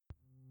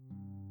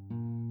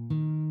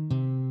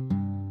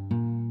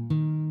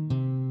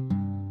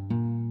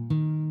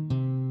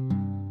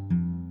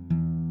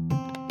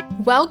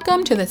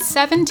Welcome to the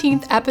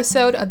 17th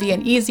episode of the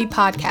Uneasy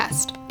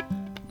podcast.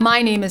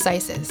 My name is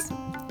Isis.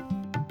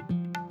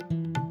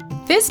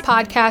 This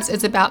podcast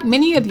is about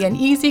many of the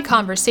uneasy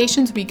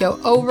conversations we go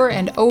over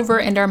and over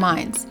in our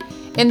minds.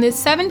 In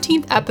this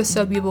 17th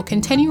episode, we will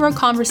continue our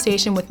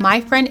conversation with my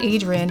friend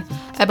Adrianne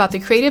about the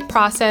creative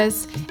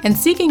process and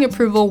seeking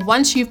approval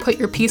once you've put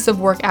your piece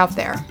of work out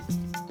there.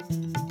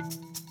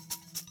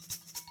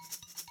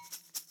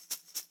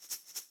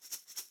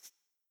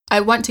 I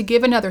want to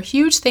give another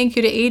huge thank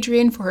you to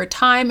Adrianne for her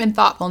time and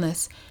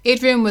thoughtfulness.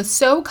 Adrianne was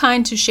so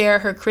kind to share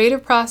her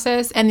creative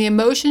process and the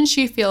emotions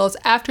she feels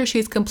after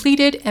she's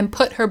completed and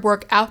put her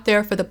work out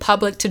there for the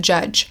public to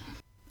judge.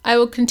 I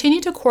will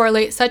continue to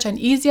correlate such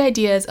uneasy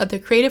ideas of the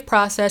creative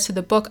process to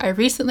the book I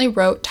recently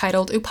wrote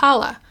titled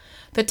Upala.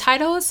 The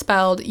title is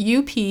spelled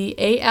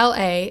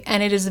U-P-A-L-A,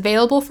 and it is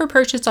available for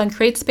purchase on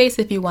CreateSpace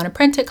if you want a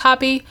printed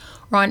copy,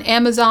 or on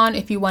Amazon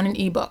if you want an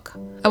ebook.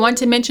 I want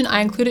to mention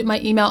I included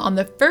my email on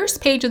the first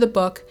page of the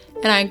book,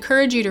 and I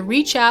encourage you to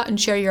reach out and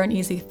share your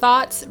uneasy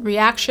thoughts,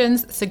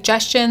 reactions,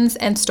 suggestions,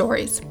 and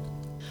stories.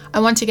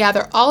 I want to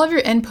gather all of your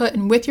input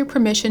and, with your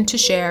permission to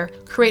share,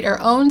 create our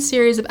own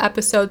series of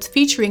episodes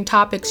featuring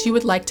topics you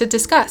would like to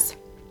discuss.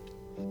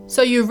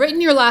 So you've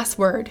written your last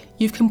word,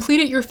 you've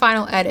completed your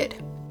final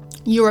edit.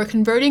 You are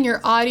converting your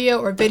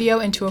audio or video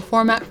into a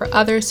format for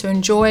others to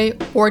enjoy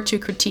or to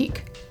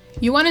critique.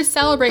 You want to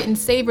celebrate and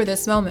savor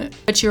this moment,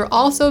 but you're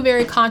also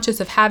very conscious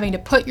of having to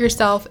put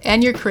yourself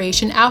and your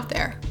creation out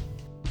there.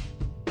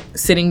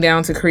 Sitting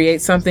down to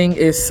create something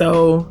is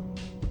so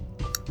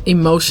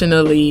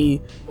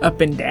emotionally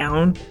up and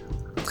down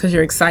because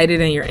you're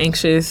excited and you're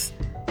anxious,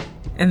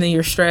 and then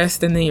you're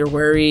stressed, and then you're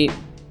worried,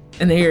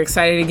 and then you're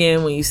excited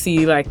again when you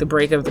see like the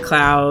break of the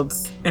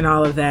clouds and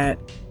all of that.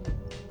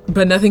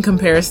 But nothing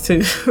compares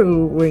to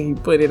when you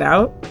put it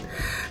out,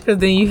 because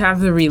then you have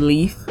the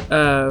relief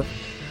of,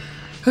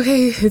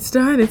 okay, it's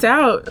done, it's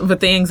out. But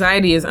the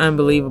anxiety is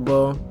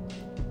unbelievable.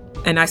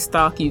 And I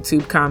stalk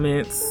YouTube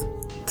comments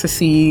to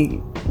see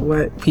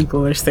what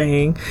people are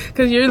saying,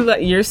 because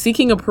you're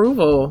seeking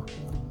approval.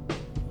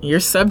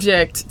 You're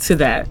subject to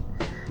that.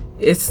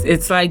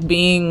 It's like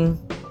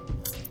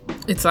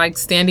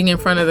standing in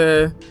front of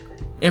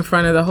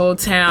the whole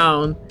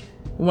town,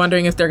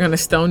 wondering if they're going to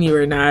stone you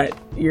or not.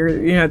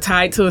 You're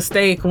tied to a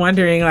stake,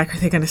 wondering like, are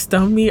they going to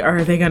stone me, or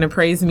are they going to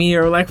praise me,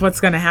 or like what's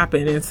going to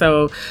happen? And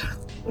so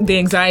the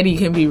anxiety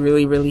can be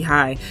really, really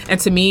high. And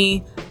to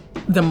me,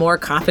 the more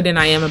confident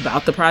I am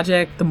about the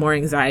project, the more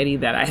anxiety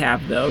that I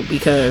have, though,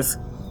 because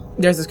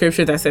there's a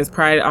scripture that says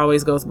pride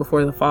always goes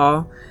before the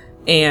fall.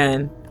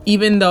 And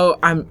even though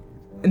I'm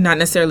not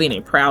necessarily in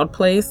a proud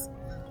place,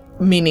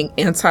 meaning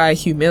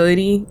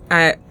anti-humility,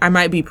 I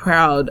might be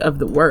proud of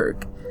the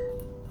work.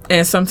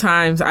 And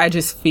sometimes I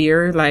just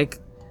fear, like,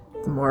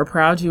 the more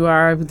proud you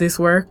are of this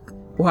work,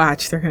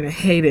 watch, they're going to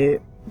hate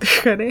it.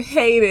 They're going to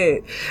hate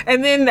it.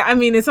 And then, I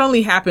mean, it's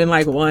only happened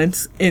like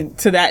once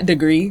to that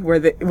degree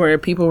where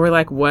people were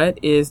like, what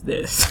is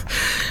this?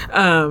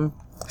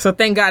 So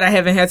thank God I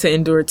haven't had to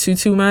endure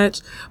too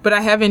much, but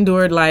I have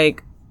endured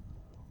like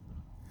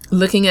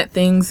looking at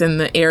things in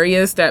the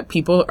areas that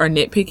people are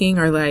nitpicking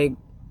are like,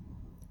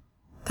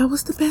 that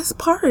was the best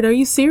part. Are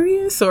you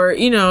serious? Or,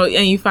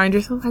 and you find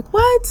yourself like,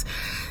 what?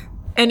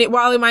 And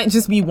while it might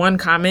just be one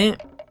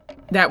comment,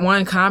 that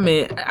one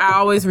comment, I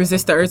always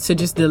resist the urge to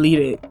just delete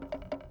it.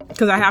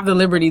 Because I have the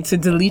liberty to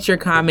delete your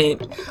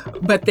comment.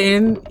 But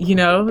then,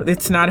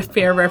 it's not a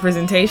fair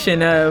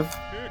representation of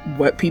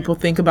what people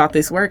think about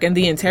this work, and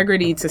the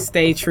integrity to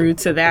stay true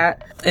to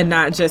that and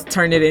not just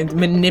turn it and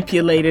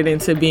manipulate it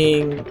into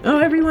being, oh,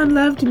 everyone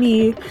loved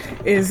me,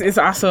 is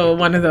also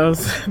one of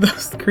those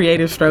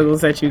creative struggles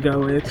that you go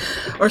with,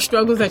 or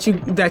struggles that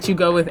you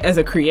go with as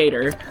a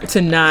creator,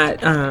 to not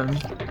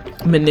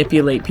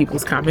manipulate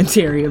people's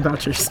commentary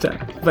about your stuff.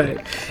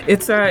 But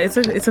it's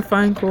a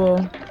fun,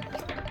 cool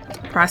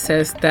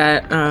process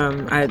that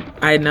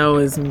I know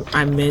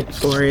I'm meant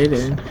for it.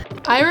 And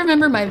I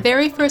remember my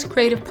very first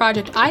creative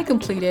project I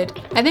completed.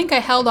 I think I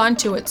held on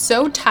to it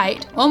so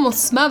tight,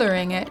 almost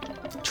smothering it,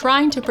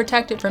 trying to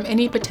protect it from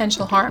any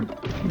potential harm.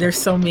 There's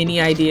so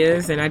many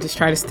ideas, and I just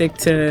try to stick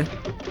to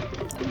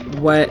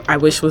what I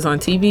wish was on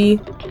TV,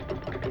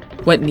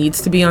 what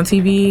needs to be on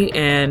TV,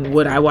 and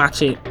would I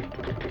watch it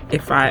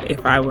if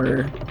I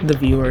were the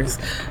viewers.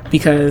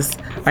 Because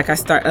like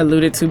I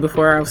alluded to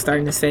before, I was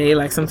starting to say,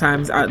 like,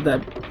 sometimes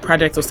the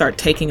project will start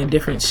taking a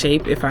different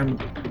shape if I'm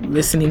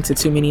listening to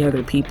too many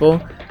other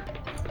people,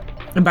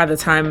 and by the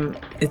time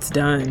it's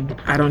done,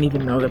 I don't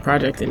even know the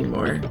project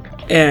anymore.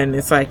 And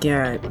it's like,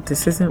 yeah,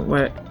 this isn't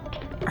what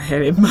I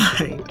had in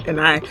mind. And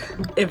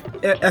if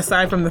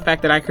aside from the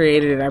fact that I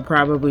created it, I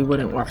probably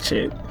wouldn't watch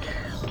it.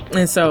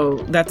 And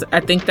so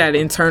I think that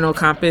internal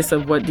compass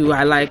of what do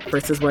I like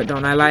versus what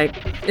don't I like,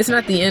 it's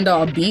not the end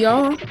all be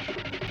all,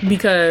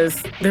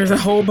 because there's a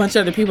whole bunch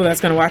of other people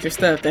that's going to watch your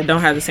stuff that don't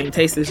have the same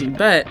taste as you.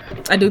 But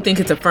I do think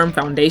it's a firm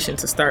foundation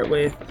to start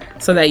with,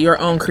 so that your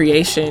own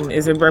creation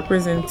is a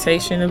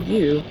representation of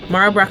you.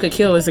 Mara Brock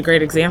Akil is a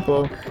great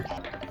example.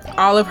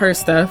 All of her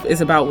stuff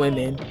is about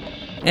women.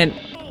 And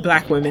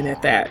Black women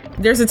at that.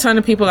 There's a ton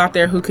of people out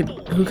there who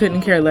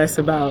couldn't care less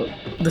about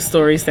the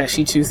stories that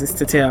she chooses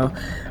to tell.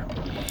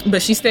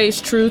 But she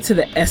stays true to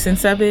the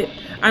essence of it.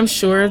 I'm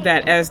sure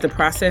that as the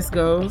process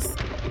goes,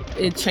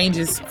 it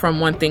changes from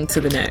one thing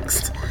to the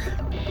next.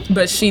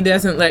 But she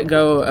doesn't let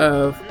go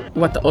of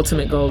what the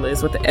ultimate goal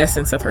is, what the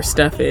essence of her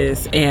stuff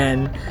is.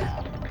 And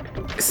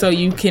so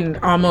you can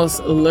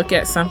almost look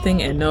at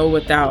something and know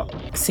without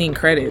seeing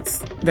credits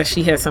that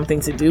she has something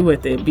to do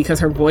with it, because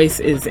her voice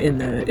is in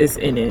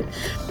it.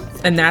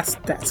 And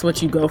that's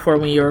what you go for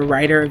when you're a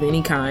writer of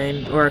any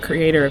kind or a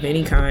creator of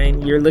any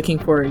kind. You're looking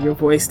for your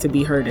voice to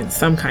be heard in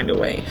some kind of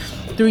way,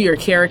 through your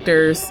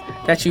characters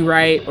that you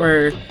write,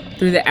 or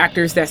through the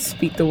actors that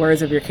speak the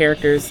words of your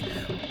characters,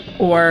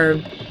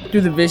 or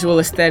through the visual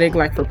aesthetic,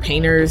 like for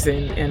painters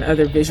and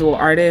other visual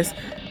artists.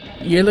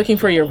 You're looking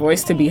for your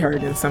voice to be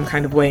heard in some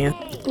kind of way.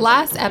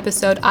 Last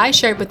episode, I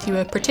shared with you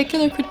a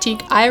particular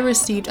critique I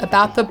received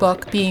about the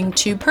book being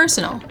too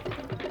personal.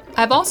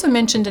 I've also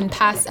mentioned in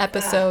past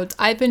episodes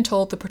I've been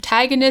told the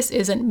protagonist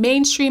isn't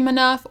mainstream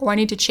enough, or I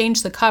need to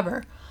change the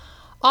cover,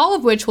 all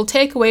of which will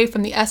take away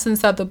from the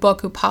essence of the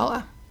book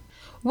Upala.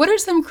 What are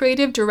some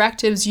creative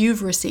directives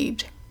you've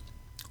received?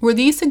 Were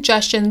these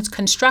suggestions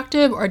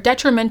constructive or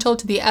detrimental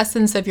to the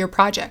essence of your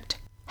project?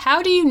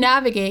 How do you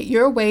navigate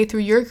your way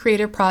through your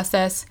creative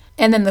process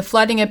and then the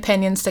flooding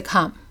opinions to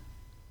come?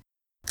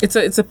 It's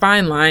a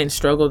fine line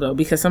struggle, though,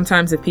 because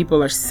sometimes if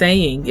people are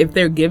saying, if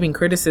they're giving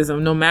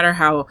criticism, no matter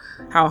how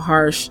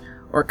harsh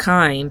or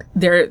kind,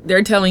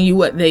 they're telling you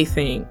what they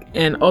think.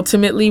 And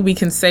ultimately, we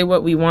can say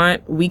what we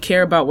want. We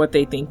care about what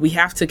they think. We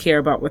have to care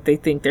about what they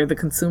think. They're the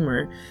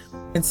consumer.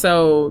 And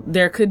so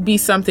there could be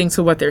something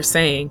to what they're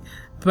saying,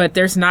 but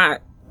there's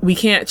not. We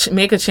can't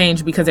make a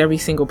change because every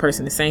single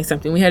person is saying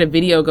something. We had a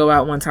video go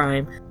out one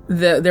time.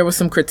 There was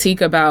some critique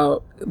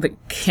about the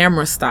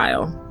camera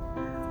style,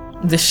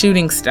 the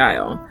shooting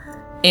style,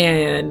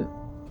 and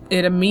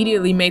it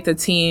immediately made the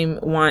team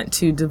want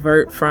to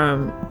divert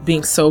from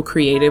being so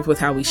creative with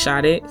how we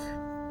shot it.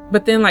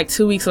 But then like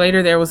 2 weeks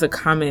later, there was a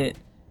comment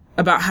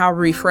about how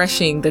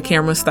refreshing the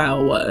camera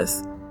style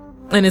was.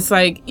 And it's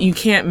like, you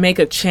can't make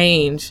a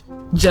change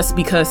just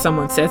because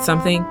someone said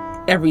something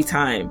every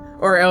time,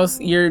 or else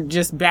you're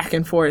just back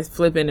and forth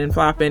flipping and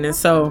flopping. And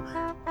so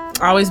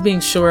always being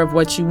sure of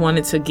what you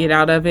wanted to get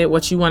out of it,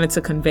 what you wanted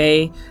to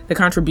convey, the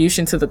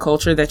contribution to the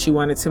culture that you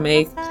wanted to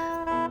make.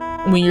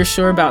 When you're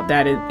sure about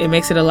that, it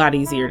makes it a lot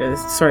easier to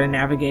sort of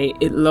navigate.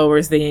 It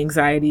lowers the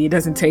anxiety. It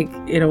doesn't take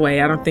it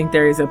away. I don't think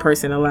there is a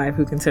person alive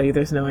who can tell you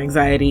there's no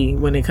anxiety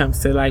when it comes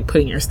to like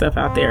putting your stuff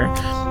out there,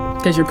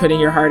 because you're putting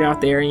your heart out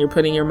there and you're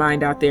putting your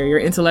mind out there. Your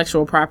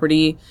intellectual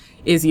property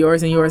is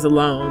yours and yours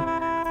alone.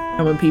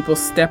 And when people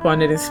step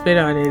on it and spit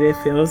on it, it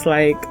feels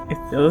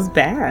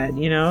bad,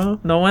 you know?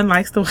 No one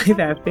likes the way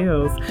that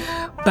feels.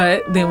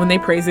 But then when they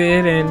praise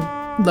it and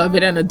love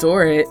it and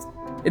adore it,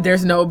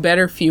 there's no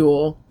better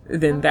fuel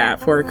than that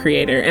for a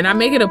creator. And I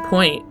make it a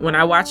point when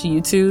I watch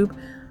YouTube.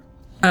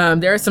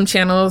 There are some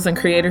channels and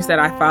creators that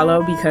I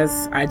follow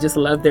because I just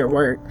love their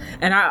work.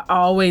 And I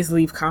always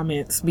leave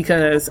comments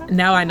because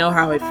now I know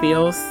how it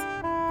feels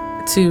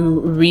to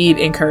read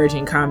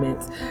encouraging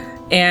comments.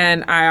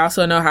 And I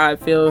also know how it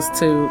feels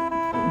to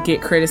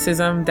get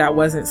criticism that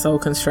wasn't so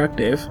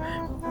constructive.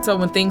 So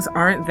when things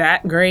aren't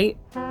that great,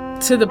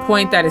 to the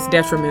point that it's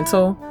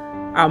detrimental,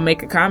 I'll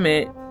make a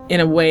comment in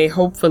a way,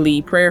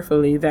 hopefully,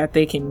 prayerfully, that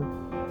they can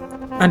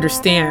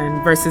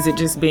understand, versus it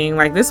just being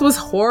like, this was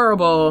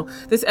horrible.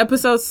 This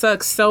episode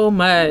sucks so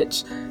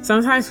much.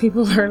 Sometimes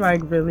people are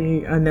like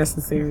really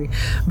unnecessary,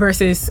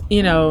 versus,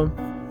 you know,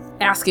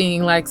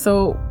 asking like,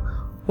 so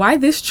why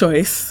this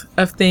choice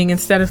of thing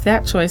instead of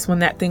that choice when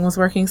that thing was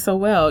working so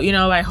well? You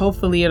know, like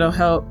hopefully it'll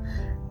help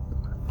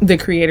the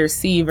creators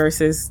see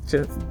versus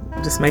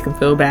just make them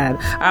feel bad.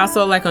 I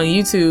also like on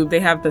YouTube, they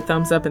have the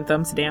thumbs up and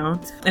thumbs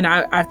down. And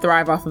I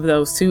thrive off of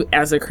those too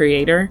as a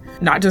creator,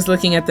 not just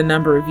looking at the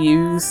number of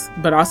views,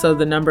 but also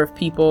the number of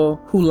people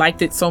who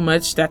liked it so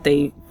much that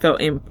they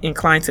felt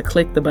inclined to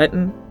click the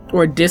button,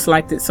 or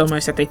disliked it so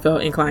much that they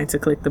felt inclined to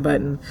click the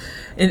button,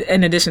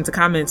 in addition to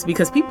comments,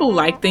 because people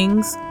like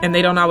things and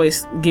they don't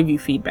always give you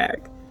feedback.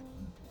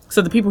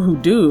 So the people who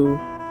do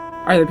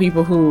are the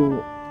people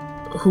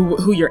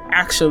who you're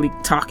actually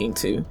talking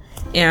to.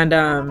 And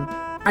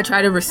I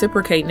try to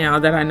reciprocate now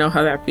that I know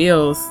how that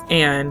feels,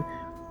 and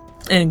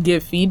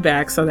give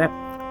feedback, so that,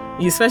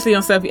 especially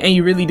on stuff and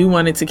you really do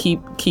want it to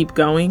keep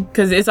going,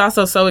 because it's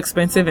also so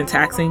expensive and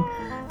taxing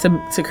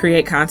to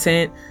create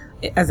content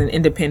as an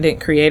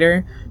independent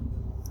creator,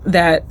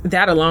 that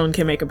alone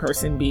can make a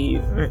person be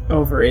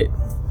over it.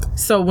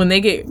 So when they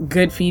get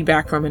good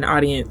feedback from an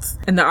audience,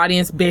 and the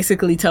audience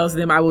basically tells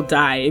them, I will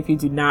die if you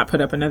do not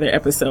put up another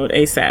episode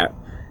ASAP,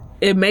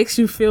 it makes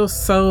you feel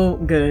so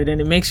good,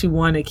 and it makes you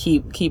want to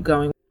keep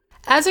going.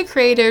 As a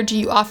creator, do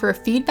you offer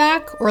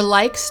feedback or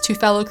likes to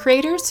fellow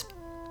creators?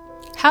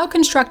 How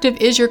constructive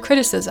is your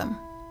criticism?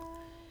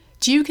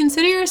 Do you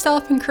consider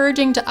yourself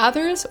encouraging to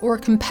others or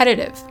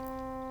competitive?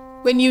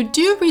 When you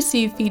do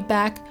receive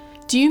feedback,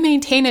 do you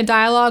maintain a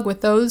dialogue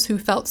with those who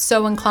felt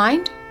so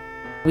inclined?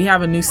 We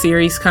have a new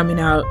series coming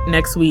out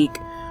next week,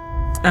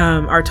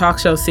 our talk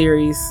show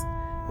series.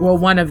 Well,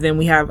 one of them,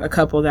 we have a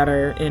couple that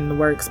are in the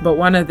works, but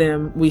one of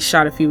them we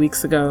shot a few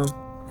weeks ago,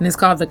 and it's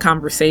called The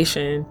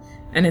Conversation.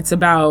 And it's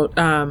about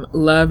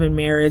love and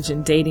marriage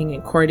and dating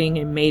and courting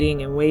and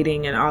mating and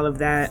waiting and all of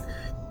that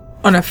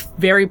on a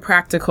very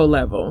practical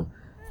level.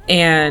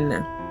 And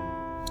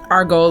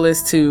our goal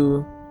is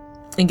to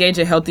engage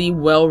a healthy,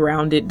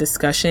 well-rounded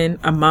discussion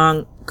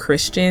among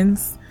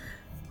Christians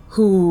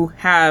who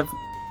have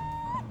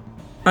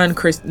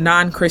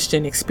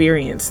non-Christian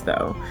experience,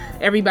 though.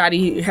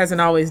 Everybody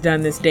hasn't always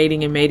done this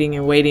dating and mating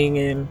and waiting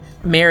and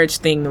marriage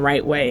thing the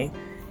right way.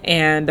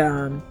 And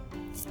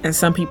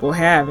some people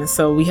have. And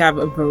so we have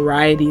a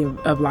variety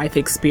of life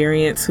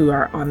experience who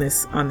are on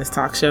this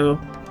talk show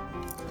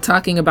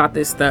talking about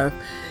this stuff.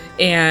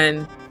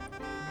 And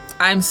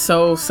I'm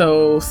so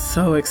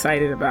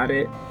excited about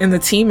it. And the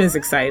team is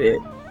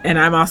excited. And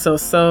I'm also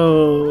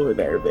so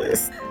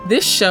nervous.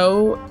 This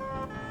show,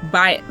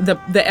 by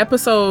the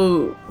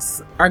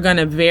episodes are going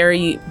to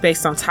vary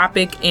based on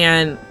topic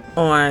and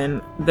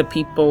on the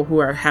people who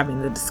are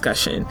having the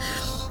discussion.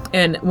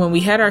 And when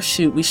we had our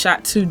shoot, we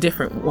shot 2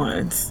 different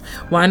ones.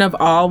 One of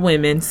all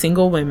women,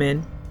 single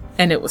women,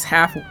 and it was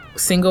half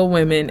single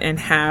women and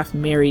half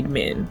married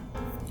men.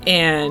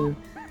 And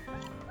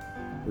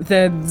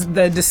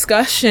the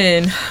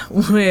discussion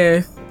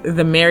with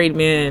the married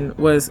men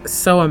was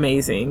so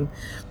amazing.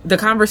 The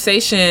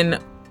conversation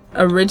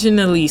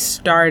originally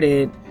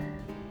started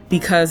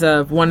because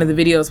of one of the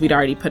videos we'd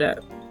already put up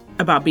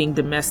about being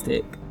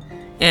domestic.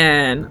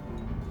 And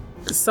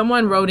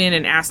someone wrote in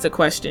and asked a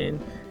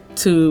question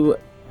to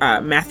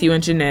Matthew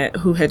and Jeanette,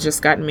 who had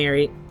just gotten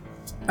married,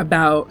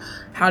 about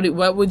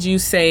what would you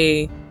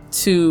say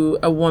to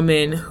a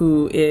woman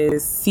who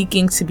is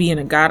seeking to be in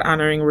a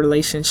God-honoring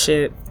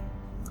relationship.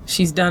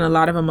 She's done a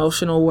lot of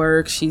emotional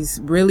work. She's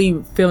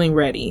really feeling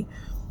ready,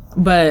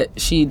 but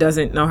she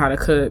doesn't know how to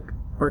cook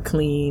or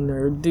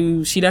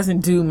clean she doesn't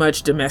do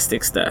much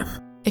domestic stuff.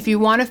 If you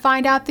want to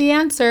find out the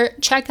answer,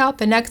 check out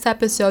the next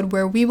episode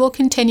where we will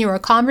continue our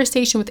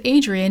conversation with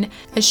Adrianne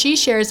as she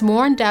shares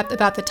more in depth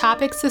about the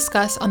topics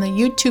discussed on the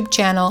YouTube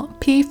channel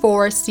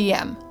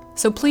P4CM.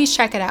 So please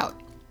check it out.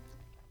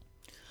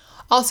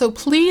 Also,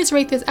 please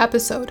rate this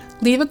episode,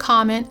 leave a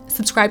comment,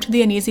 subscribe to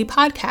the Uneasy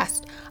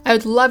podcast. I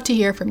would love to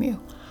hear from you.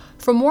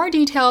 For more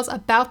details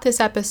about this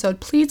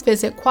episode, please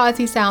visit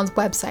Quasi Sound's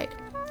website.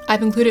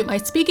 I've included my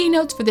speaking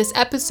notes for this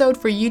episode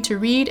for you to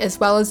read as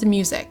well as the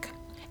music.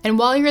 And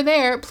while you're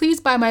there, please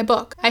buy my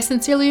book. I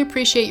sincerely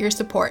appreciate your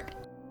support.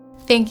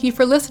 Thank you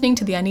for listening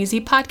to the Uneasy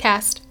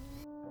podcast.